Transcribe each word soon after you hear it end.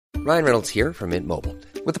Ryan Reynolds here from Mint Mobile.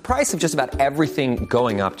 With the price of just about everything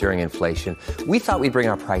going up during inflation, we thought we'd bring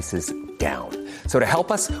our prices down. So to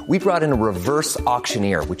help us, we brought in a reverse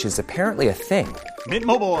auctioneer, which is apparently a thing. Mint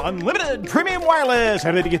Mobile Unlimited Premium Wireless.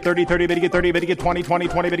 How to get 30, 30, bit to get 30, bit to get 20, 20,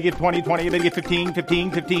 20, bit to get 20, 20, bit to get 15,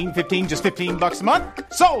 15, 15, 15, just $15 a month?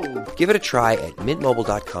 Sold! Give it a try at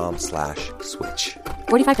mintmobile.com/switch.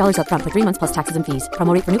 $45 up front for 3 months plus taxes and fees.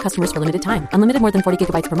 Promo rate for new customers for limited time. Unlimited more than 40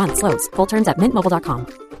 gigabytes per month. Slows full terms at mintmobile.com.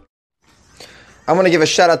 I want to give a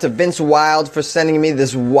shout out to Vince Wild for sending me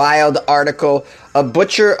this wild article. A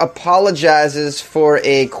butcher apologizes for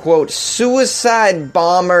a, quote, suicide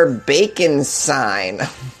bomber bacon sign.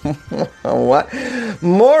 What?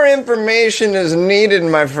 More information is needed,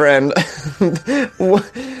 my friend.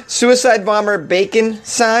 Suicide bomber bacon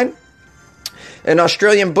sign? An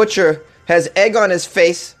Australian butcher has egg on his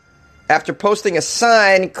face after posting a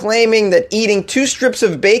sign claiming that eating 2 strips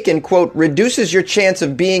of bacon, quote, reduces your chance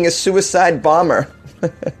of being a suicide bomber.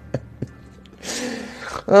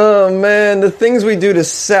 Oh, man, the things we do to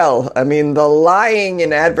sell. I mean, the lying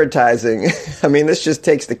in advertising. I mean, this just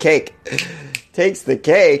takes the cake. Takes the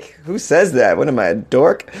cake? Who says that? What am I, a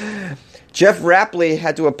dork? Jeff Rapley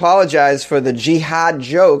had to apologize for the jihad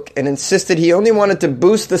joke and insisted he only wanted to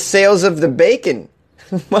boost the sales of the bacon.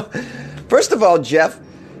 First of all, Jeff,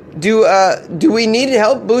 do we need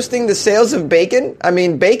help boosting the sales of bacon? I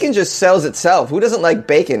mean, bacon just sells itself. Who doesn't like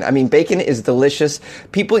bacon? I mean, bacon is delicious.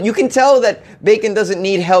 You can tell that bacon doesn't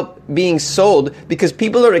need help being sold because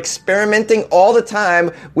people are experimenting all the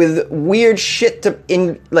time with weird shit to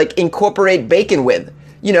incorporate bacon with.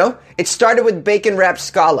 You know, it started with bacon wrapped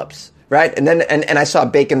scallops, right? And then and I saw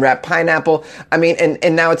bacon wrapped pineapple. I mean,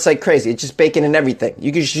 and now it's like crazy. It's just bacon in everything.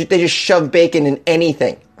 They just shove bacon in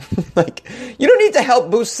anything. Like, you don't need to help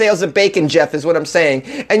boost sales of bacon, Jeff, is what I'm saying.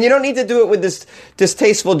 And you don't need to do it with this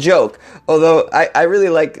distasteful joke. Although I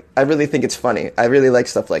really think it's funny. I really like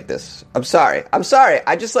stuff like this. I'm sorry. I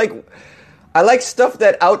like stuff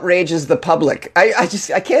that outrages the public. I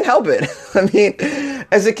can't help it. I mean,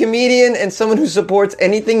 as a comedian and someone who supports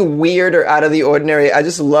anything weird or out of the ordinary, I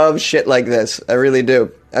just love shit like this. I really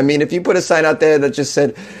do. I mean, if you put a sign out there that just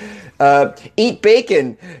said, eat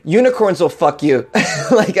bacon, unicorns will fuck you.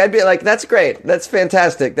 Like, I'd be like, that's great. That's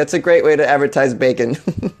fantastic. That's a great way to advertise bacon.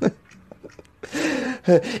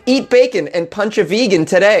 Eat bacon and punch a vegan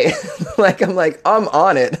today. I'm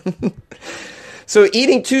on it. So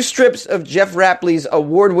eating 2 strips of Jeff Rapley's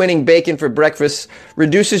award-winning bacon for breakfast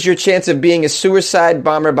reduces your chance of being a suicide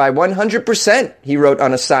bomber by 100%, he wrote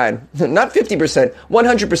on a sign. Not 50%,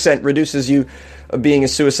 100% reduces you of being a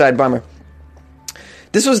suicide bomber.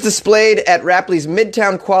 This was displayed at Rapley's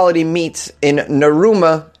Midtown Quality Meats in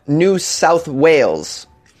Narooma, New South Wales.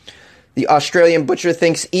 The Australian butcher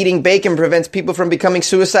thinks eating bacon prevents people from becoming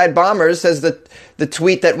suicide bombers, says the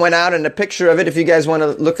tweet that went out and a picture of it, if you guys want to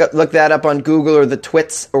look that up on Google or the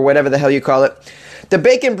twits or whatever the hell you call it. The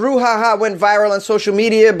bacon brouhaha went viral on social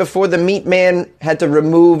media before the meat man had to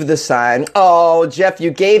remove the sign. Oh, Jeff,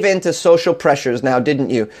 you gave in to social pressures now, didn't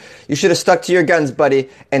you? You should have stuck to your guns, buddy,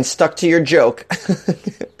 and stuck to your joke.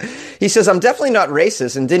 He says, I'm definitely not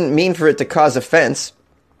racist and didn't mean for it to cause offense.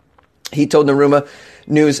 He told Narooma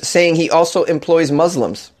News, saying he also employs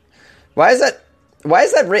Muslims. Why is that?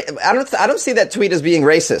 I don't see that tweet as being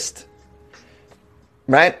racist.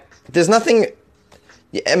 Right? There's nothing.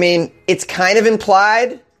 I mean, it's kind of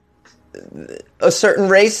implied a certain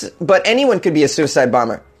race, but anyone could be a suicide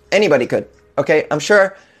bomber. Anybody could. Okay? I'm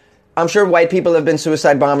sure white people have been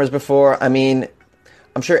suicide bombers before. I mean,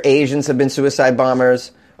 I'm sure Asians have been suicide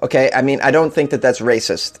bombers. Okay? I mean, I don't think that that's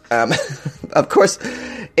racist. Of course,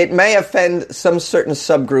 it may offend some certain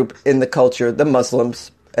subgroup in the culture, the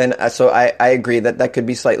Muslims, and so I agree that could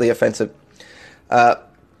be slightly offensive. But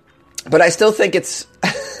I still think it's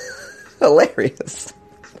hilarious.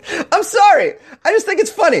 I'm sorry. I just think it's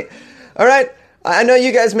funny. All right? I know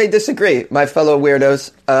you guys may disagree, my fellow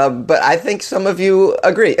weirdos, but I think some of you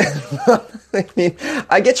agree. I mean,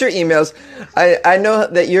 I get your emails. I know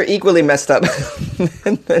that you're equally messed up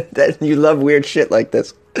and that you love weird shit like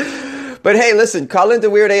this. But hey, listen, call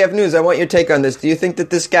into Weird AF News. I want your take on this. Do you think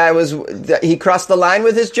that this guy he crossed the line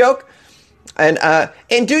with his joke? And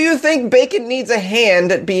do you think bacon needs a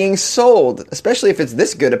hand at being sold, especially if it's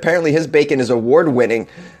this good? Apparently, his bacon is award-winning.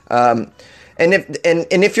 And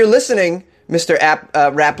if you're listening, Mr.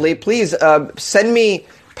 Rapley, please send me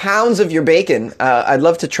pounds of your bacon. I'd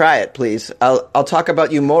love to try it, please. I'll talk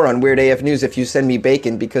about you more on Weird AF News if you send me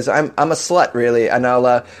bacon, because I'm a slut, really, and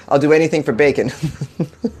I'll do anything for bacon.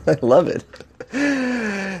 I love it.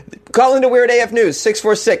 Call into Weird AF News,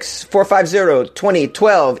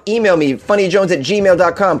 646-450-2012. Email me,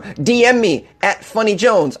 funnyjones@gmail.com. DM me at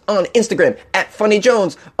funnyjones on Instagram, at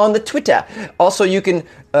funnyjones on the Twitter. Also, you can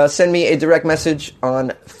send me a direct message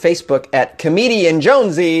on Facebook at Comedian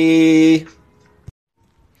Jonesy.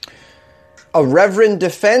 A reverend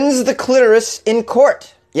defends the clitoris in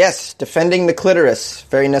court. Yes, defending the clitoris.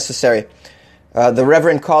 Very necessary. The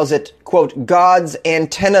reverend calls it, quote, God's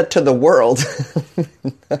antenna to the world.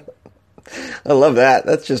 I love that.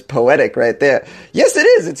 That's just poetic right there. Yes, it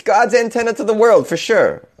is. It's God's antenna to the world, for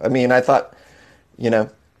sure. I mean, I thought, I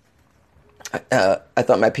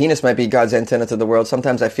thought my penis might be God's antenna to the world.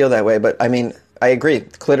 Sometimes I feel that way, but I mean, I agree.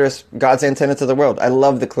 Clitoris, God's antenna to the world. I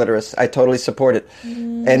love the clitoris. I totally support it.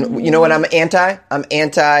 And you know what I'm anti? I'm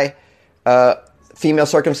anti female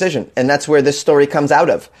circumcision. And that's where this story comes out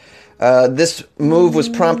of. This move was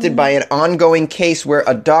prompted by an ongoing case where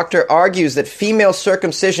a doctor argues that female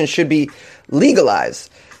circumcision should be legalized.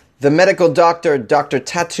 The medical doctor, Dr.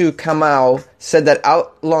 Tatu Kamau, said that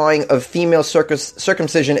outlawing of female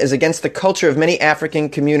circumcision is against the culture of many African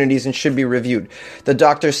communities and should be reviewed. The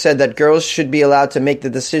doctor said that girls should be allowed to make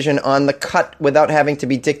the decision on the cut without having to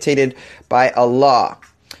be dictated by a law.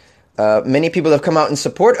 Many people have come out in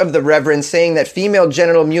support of the reverend, saying that female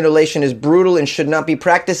genital mutilation is brutal and should not be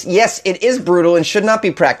practiced. Yes, it is brutal and should not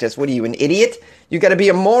be practiced. What are you, an idiot? You got to be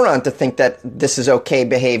a moron to think that this is okay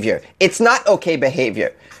behavior. It's not okay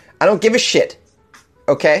behavior. I don't give a shit.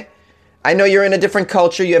 Okay? I know you're in a different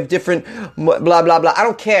culture. You have different blah, blah, blah. I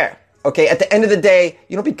don't care. Okay? At the end of the day,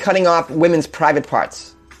 you don't be cutting off women's private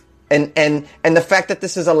parts. And the fact that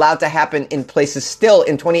this is allowed to happen in places still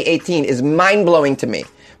in 2018 is mind-blowing to me.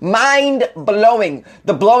 Mind-blowing.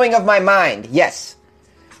 The blowing of my mind. Yes.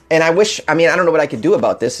 And I don't know what I could do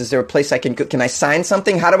about this. Is there a place can I sign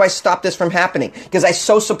something? How do I stop this from happening? Because I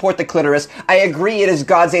so support the clitoris. I agree it is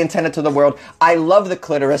God's antenna to the world. I love the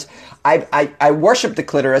clitoris. I worship the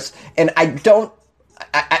clitoris. And I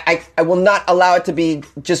will not allow it to be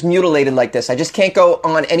just mutilated like this. I just can't go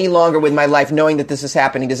on any longer with my life knowing that this is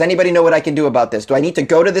happening. Does anybody know what I can do about this? Do I need to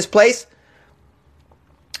go to this place?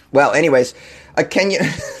 Well, anyways, a Kenyan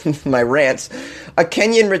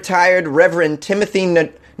retired Reverend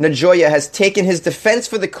Timothy Najoya has taken his defense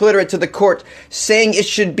for the clitoris to the court, saying it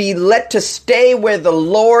should be let to stay where the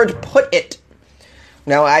Lord put it.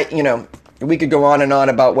 Now, we could go on and on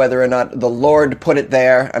about whether or not the Lord put it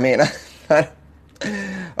there. I mean,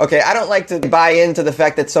 okay, I don't like to buy into the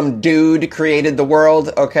fact that some dude created the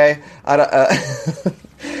world, okay?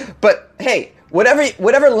 But, hey,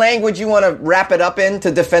 whatever language you want to wrap it up in to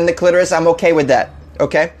defend the clitoris, I'm okay with that,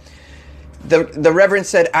 okay? The Reverend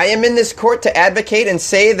said, I am in this court to advocate and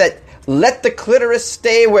say that let the clitoris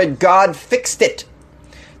stay where God fixed it.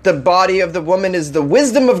 The body of the woman is the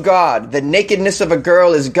wisdom of God. The nakedness of a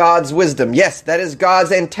girl is God's wisdom. Yes, that is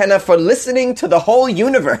God's antenna for listening to the whole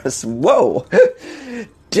universe. Whoa.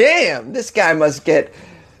 Damn, this guy must get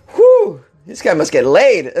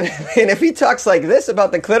laid. And if he talks like this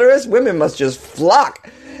about the clitoris, women must just flock.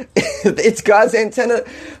 It's God's antenna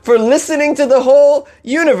for listening to the whole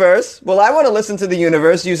universe. Well, I want to listen to the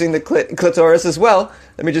universe using the clitoris as well.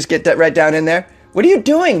 Let me just get that right down in there. What are you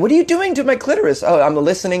doing? What are you doing to my clitoris? Oh, I'm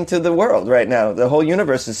listening to the world right now. The whole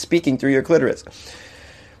universe is speaking through your clitoris.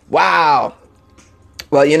 Wow.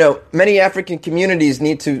 Well, many African communities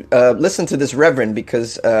need to listen to this reverend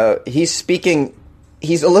because he's speaking.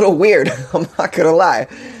 He's a little weird. I'm not going to lie.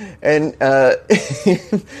 And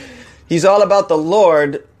he's all about the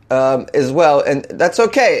Lord as well. And that's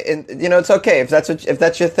okay. And, it's okay if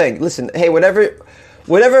that's your thing. Listen, hey, whatever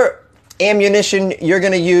ammunition you're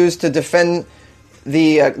going to use to defend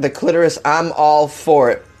the clitoris, I'm all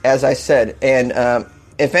for it, as I said. And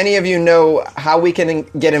if any of you know how we can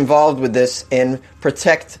get involved with this and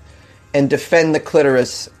protect and defend the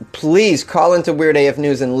clitoris, please call into Weird AF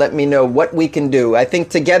News and let me know what we can do. I think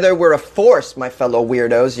together we're a force, my fellow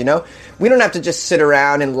weirdos, We don't have to just sit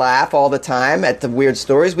around and laugh all the time at the weird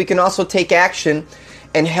stories. We can also take action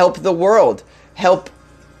and help the world. Help,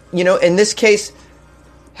 in this case,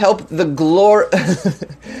 help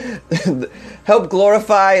help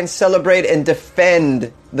glorify and celebrate and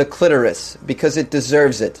defend the clitoris because it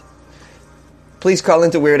deserves it. Please call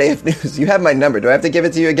into Weird AF News. You have my number. Do I have to give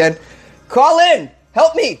it to you again? Call in!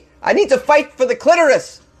 Help me! I need to fight for the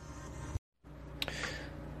clitoris!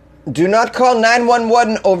 Do not call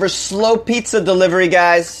 911 over slow pizza delivery,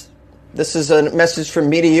 guys. This is a message from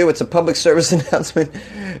me to you. It's a public service announcement.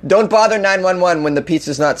 Don't bother 911 when the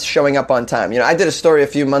pizza's not showing up on time. You know, I did a story a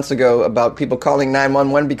few months ago about people calling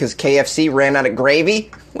 911 because KFC ran out of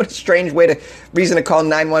gravy. What a strange reason to call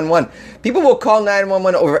 911. People will call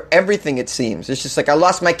 911 over everything, it seems. It's just like, I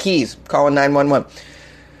lost my keys, calling 911.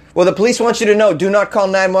 Well, the police want you to know, do not call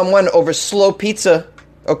 911 over slow pizza,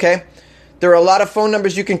 okay? There are a lot of phone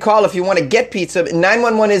numbers you can call if you want to get pizza.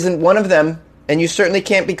 911 isn't one of them, and you certainly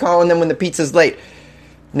can't be calling them when the pizza's late.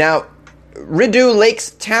 Now, Rideau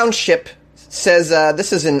Lakes Township says,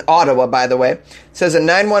 this is in Ottawa, by the way, says a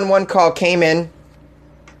 911 call came in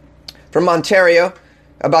from Ontario,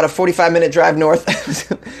 about a 45-minute drive north.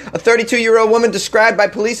 A 32-year-old woman described by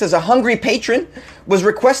police as a hungry patron was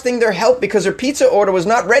requesting their help because her pizza order was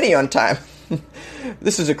not ready on time.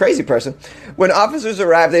 This is a crazy person. When officers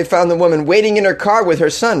arrived, they found the woman waiting in her car with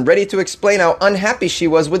her son, ready to explain how unhappy she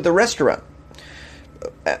was with the restaurant.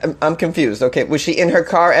 I'm confused. Okay, was she in her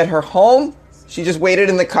car at her home? She just waited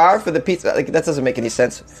in the car for the pizza? Like, that doesn't make any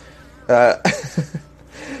sense.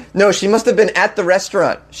 No, she must have been at the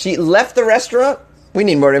restaurant. She left the restaurant? We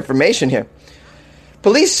need more information here.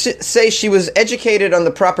 Police say she was educated on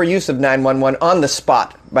the proper use of 911 on the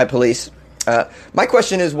spot by police. My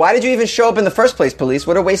question is, why did you even show up in the first place, police?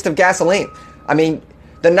 What a waste of gasoline. I mean,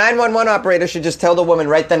 the 911 operator should just tell the woman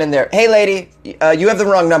right then and there, hey, lady, you have the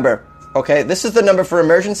wrong number. Okay, this is the number for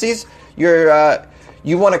emergencies. You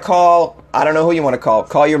want to call, I don't know who you want to call.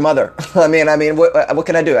 Call your mother. I mean, what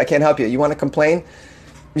can I do? I can't help you. You want to complain?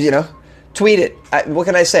 You know? Tweet it. What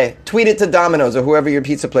can I say? Tweet it to Domino's or whoever your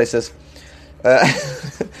pizza place is.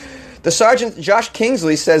 The Sergeant, Josh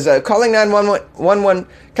Kingsley, says calling 911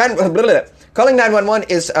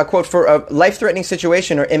 is, quote, for a life-threatening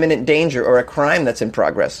situation or imminent danger or a crime that's in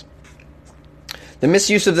progress. The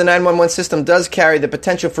misuse of the 911 system does carry the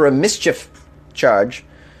potential for a mischief charge,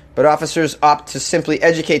 but officers opt to simply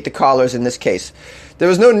educate the callers in this case. There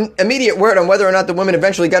was no immediate word on whether or not the woman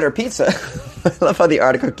eventually got her pizza. I love how the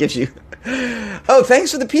article gives you. Oh,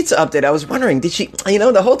 thanks for the pizza update. I was wondering, did she,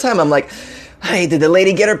 the whole time I'm like, hey, did the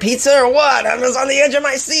lady get her pizza or what? I was on the edge of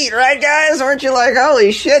my seat, right, guys? Aren't you like,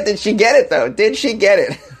 holy shit, did she get it, though? Did she get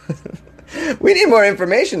it? We need more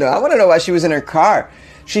information, though. I want to know why she was in her car.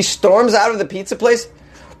 She storms out of the pizza place.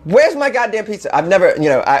 Where's my goddamn pizza? I've never,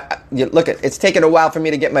 look, it's taken a while for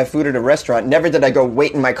me to get my food at a restaurant. Never did I go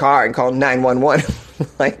wait in my car and call 911.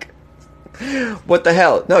 Like, what the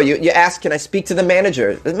hell? No, you ask, can I speak to the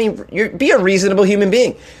manager? I mean, be a reasonable human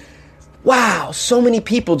being. Wow, so many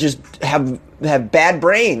people just have bad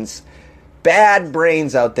brains. Bad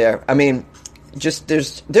brains out there. I mean, just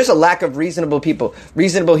there's a lack of reasonable people,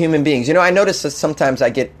 reasonable human beings. I notice that sometimes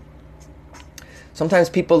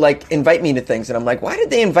people like invite me to things and I'm like, why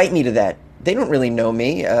did they invite me to that? They don't really know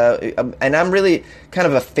me. And I'm really kind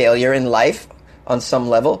of a failure in life on some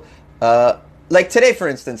level. Like today, for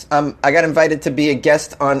instance, I got invited to be a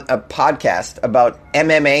guest on a podcast about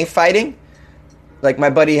MMA fighting. Like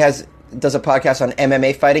my buddy does a podcast on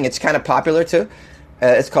MMA fighting. It's kind of popular too.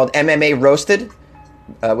 It's called MMA Roasted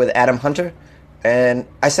with Adam Hunter. And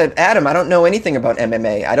I said, Adam, I don't know anything about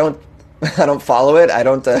MMA. I don't follow it.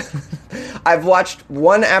 I've watched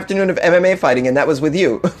one afternoon of MMA fighting, and that was with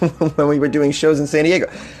you when we were doing shows in San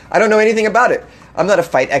Diego. I don't know anything about it. I'm not a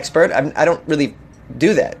fight expert. I don't really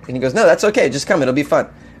do that. And he goes, no, that's okay. Just come. It'll be fun.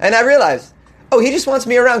 And I realized, he just wants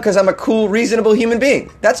me around because I'm a cool, reasonable human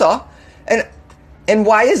being. That's all. And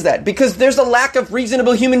why is that? Because there's a lack of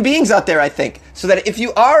reasonable human beings out there, I think. So that if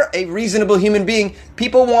you are a reasonable human being,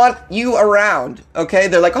 people want you around, okay?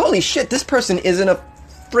 They're like, holy shit, this person isn't a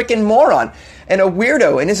freaking moron and a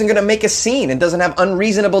weirdo and isn't going to make a scene and doesn't have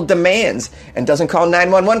unreasonable demands and doesn't call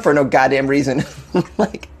 911 for no goddamn reason.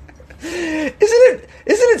 Like, isn't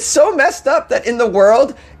it so messed up that in the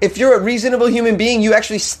world, if you're a reasonable human being, you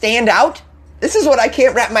actually stand out? This is what I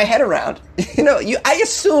can't wrap my head around. I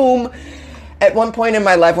assume at one point in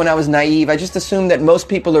my life when I was naive, I just assumed that most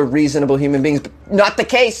people are reasonable human beings. But not the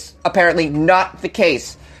case, apparently, not the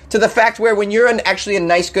case. To the fact where when you're actually a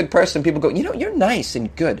nice, good person, people go, you're nice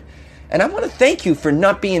and good. And I want to thank you for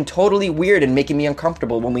not being totally weird and making me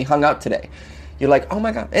uncomfortable when we hung out today. You're like, oh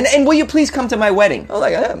my God. And will you please come to my wedding? Oh,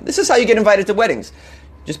 like, this is how you get invited to weddings.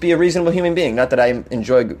 Just be a reasonable human being. Not that I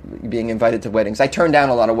enjoy being invited to weddings. I turn down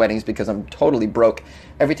a lot of weddings because I'm totally broke.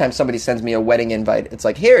 Every time somebody sends me a wedding invite, it's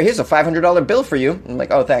like, here's a $500 bill for you. I'm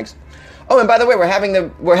like, oh, thanks. Oh, and by the way, we're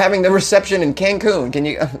having the reception in Cancun. Can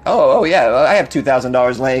you? Oh yeah, I have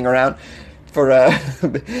 $2,000 laying around for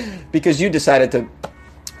because you decided to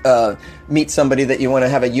meet somebody that you want to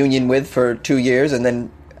have a union with for 2 years and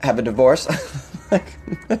then have a divorce.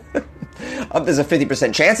 There's a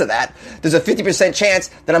 50% chance of that. There's a 50% chance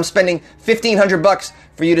that I'm spending $1,500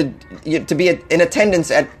 for you to be in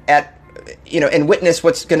attendance at and witness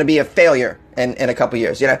what's going to be a failure in a couple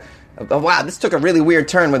years. Wow, this took a really weird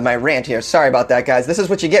turn with my rant here. Sorry about that, guys. This is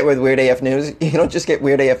what you get with Weird AF News. You don't just get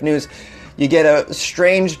Weird AF News. You get a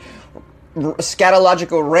strange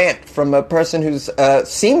scatological rant from a person who's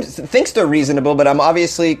thinks they're reasonable, but I'm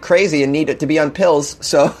obviously crazy and need it to be on pills.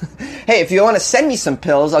 So, hey, if you want to send me some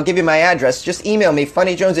pills, I'll give you my address. Just email me,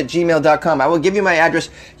 funnyjones@gmail.com. I will give you my address.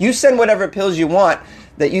 You send whatever pills you want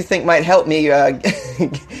that you think might help me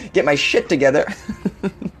get my shit together.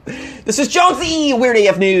 This is Jonesy, Weird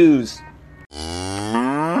AF News.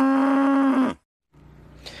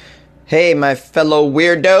 Hey, my fellow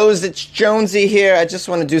weirdos, it's Jonesy here. I just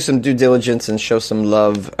want to do some due diligence and show some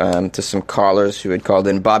love to some callers who had called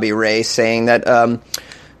in. Bobby Ray saying that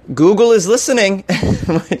Google is listening,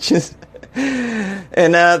 which is...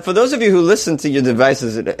 And for those of you who listen to your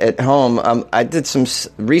devices at home, I did some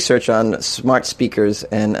research on smart speakers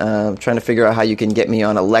and trying to figure out how you can get me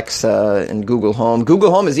on Alexa and Google Home.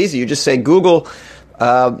 Google Home is easy. You just say, Google...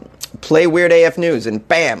 play Weird AF News, and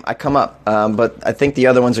bam, I come up. But I think the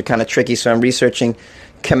other ones are kind of tricky, so I'm researching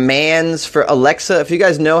commands for Alexa. If you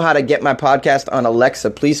guys know how to get my podcast on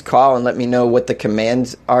Alexa, please call and let me know what the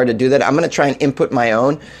commands are to do that. I'm going to try and input my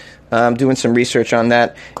own. I'm doing some research on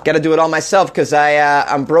that. Got to do it all myself because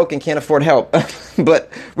I'm broke and can't afford help. But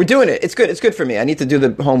we're doing it. It's good. It's good for me. I need to do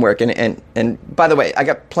the homework. And by the way, I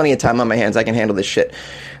got plenty of time on my hands. I can handle this shit.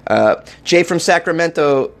 Jay from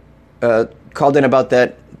Sacramento called in about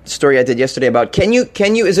that story I did yesterday about can you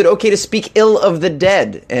is it okay to speak ill of the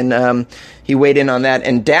dead, and he weighed in on that.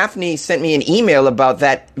 And Daphne sent me an email about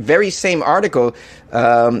that very same article.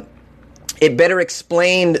 It better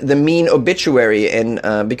explained the mean obituary,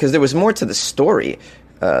 and because there was more to the story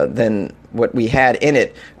than what we had in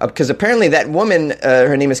it, because apparently that woman,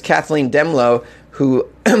 her name is Kathleen Demlow, who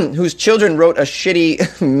whose children wrote a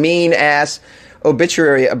shitty mean ass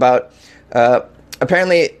obituary about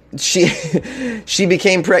apparently she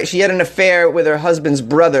became she had an affair with her husband's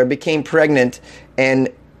brother, became pregnant, and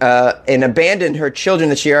abandoned her children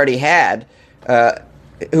that she already had,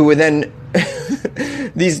 who were then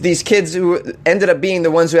these kids who ended up being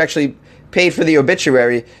the ones who actually paid for the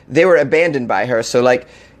obituary. They were abandoned by her. So, like,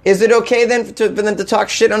 is it okay then for them to talk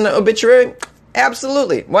shit on the obituary?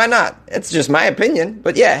 Absolutely. Why not? It's just my opinion.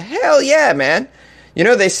 But yeah, hell yeah, man. You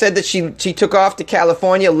know, they said that she took off to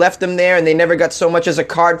California, left them there, and they never got so much as a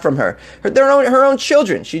card from her. Her own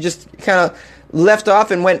children. She just kind of left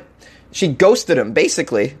off and went. She ghosted them,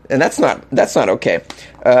 basically, and that's not okay.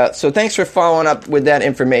 So thanks for following up with that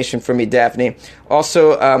information for me, Daphne.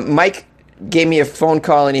 Also, Mike gave me a phone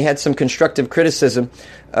call, and he had some constructive criticism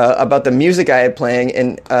about the music I had playing.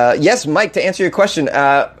 And yes, Mike, to answer your question,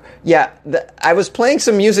 I was playing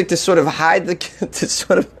some music to sort of hide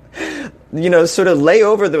sort of lay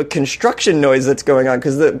over the construction noise that's going on,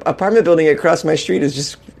 because the apartment building across my street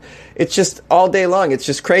is it's just all day long. It's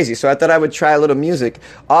just crazy. So I thought I would try a little music.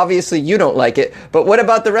 Obviously, you don't like it. But what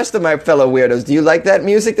about the rest of my fellow weirdos? Do you like that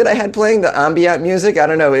music that I had playing, the ambient music? I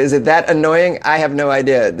don't know. Is it that annoying? I have no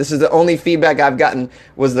idea. This is the only feedback I've gotten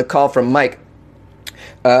was the call from Mike.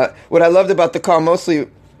 What I loved about the call mostly,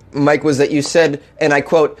 Mike, was that you said, and I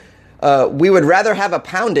quote, we would rather have a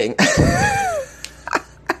pounding.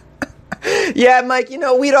 Yeah, Mike,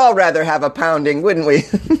 we'd all rather have a pounding, wouldn't we?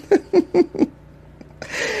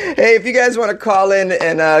 Hey, if you guys want to call in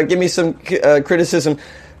and give me some criticism,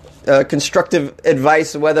 constructive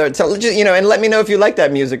advice, and let me know if you like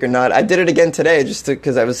that music or not. I did it again today just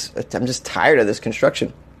because I'm just tired of this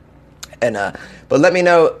construction. And but let me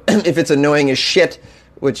know if it's annoying as shit,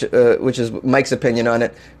 which is Mike's opinion on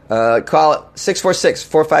it. Call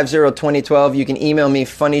 646-450-2012. You can email me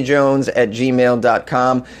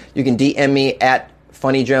funnyjones@gmail.com. You can DM me at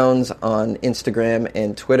funnyjones on Instagram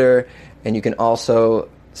and Twitter. And you can also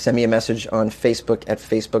send me a message on Facebook at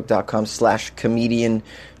facebook.com/comedian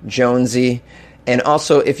Jonesy. And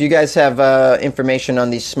also, if you guys have information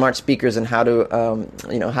on these smart speakers and how to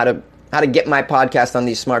get my podcast on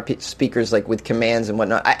these smart speakers, like with commands and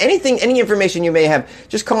whatnot, any information you may have,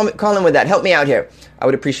 just call in with that. Help me out here. I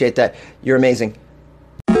would appreciate that. You're amazing.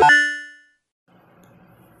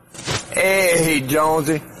 Hey,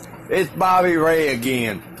 Jonesy. It's Bobby Ray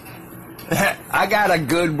again. I got a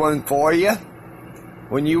good one for you.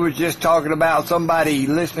 When you was just talking about somebody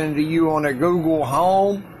listening to you on a Google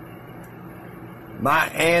Home, my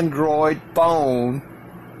Android phone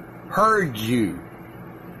heard you.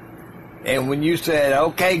 And when you said,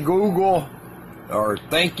 okay, Google, or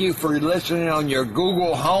thank you for listening on your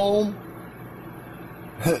Google Home,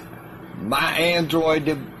 my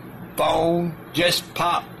Android phone just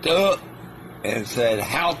popped up and said,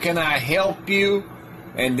 "How can I help you?"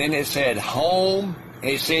 And then it said home.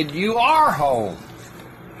 It said, "You are home."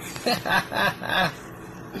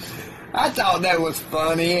 I thought that was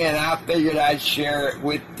funny, and I figured I'd share it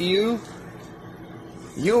with you.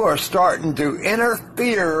 You are starting to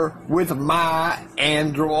interfere with my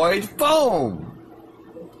Android phone.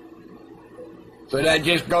 So that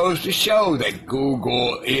just goes to show that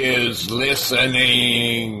Google is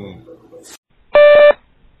listening.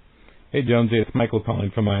 Hey, Jonesy, it's Michael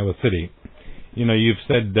calling from Iowa City. You know, you've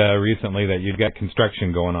said recently that you've got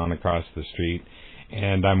construction going on across the street,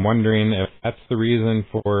 and I'm wondering if that's the reason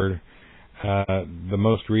for the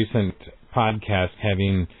most recent podcast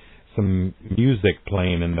having some music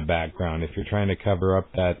playing in the background, if you're trying to cover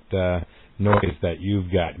up that noise that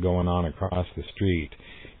you've got going on across the street.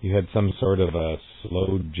 You had some sort of a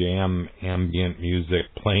slow jam ambient music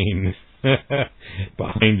playing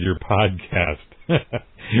behind your podcast.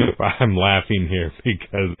 I'm laughing here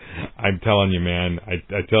because I'm telling you, man,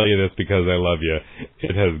 I tell you this because I love you.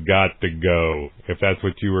 It has got to go. If that's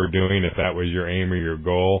what you were doing, if that was your aim or your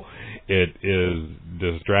goal, it is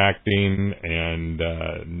distracting and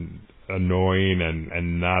annoying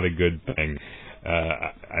and not a good thing.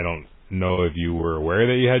 I don't know if you were aware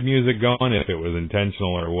that you had music going, if it was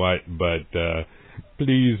intentional or what, but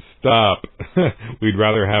please stop. We'd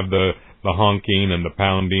rather have the honking and the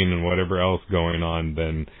pounding and whatever else going on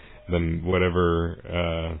than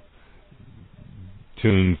whatever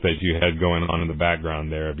tunes that you had going on in the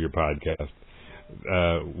background there of your podcast.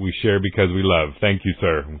 We share because we love. Thank you,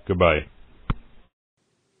 sir. Goodbye.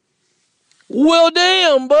 Well,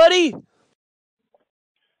 damn, buddy.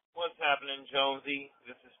 What's happening, Jonesy?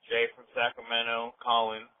 This is Jay from Sacramento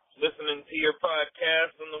calling, listening to your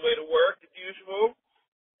podcast on the way to work as usual,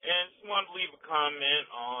 and just wanted to leave a comment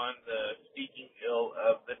on the Speaking Ill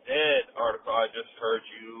of the Dead article I just heard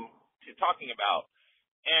you talking about.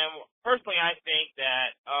 And personally, I think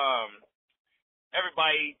that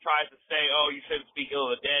everybody tries to say, oh, you shouldn't speak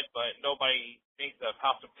ill of the dead, but nobody thinks of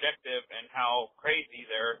how subjective and how crazy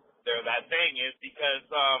that saying is, because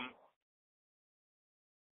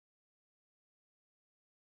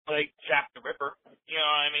like Jack the Ripper, you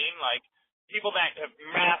know what I mean? Like, people that have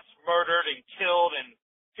mass murdered and killed, and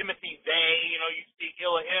Timothy Day, you know, you speak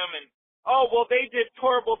ill of him, and, oh, well, they did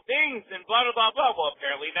horrible things, and blah, blah, blah, blah. Well,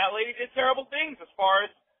 apparently that lady did terrible things as far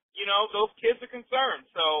as, you know, those kids are concerned.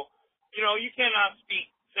 So, you know, you cannot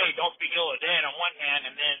say don't speak ill of dead on one hand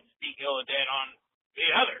and then speak ill of dead on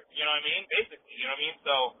the other, you know what I mean? Basically, you know what I mean?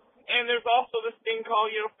 So, and there's also this thing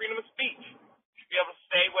called, you know, freedom of speech. You should be able to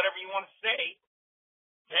say whatever you want to say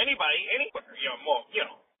to anybody, anywhere,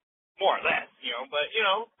 more or less, but,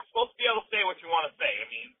 you're supposed to be able to say what you want to say. I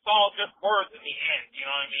mean, it's all just words in the end, you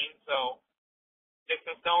know what I mean? So, sticks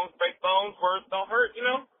and stones break bones, words don't hurt,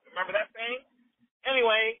 Remember that saying?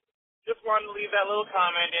 Anyway, just wanted to leave that little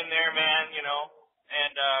comment in there, man,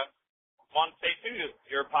 and wanted to say, too,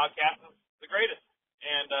 your podcast is the greatest.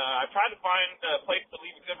 And I tried to find a place to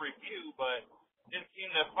leave a good review, but didn't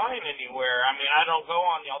seem to find anywhere. I mean, I don't go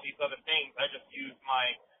on all these other things. I just use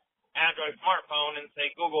my Android smartphone and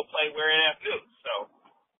say, Google, play Weird F News. So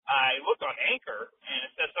I looked on Anchor, and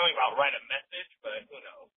it says something about write a message, but who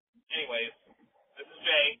knows. Anyways, this is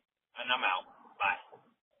Jay, and I'm out.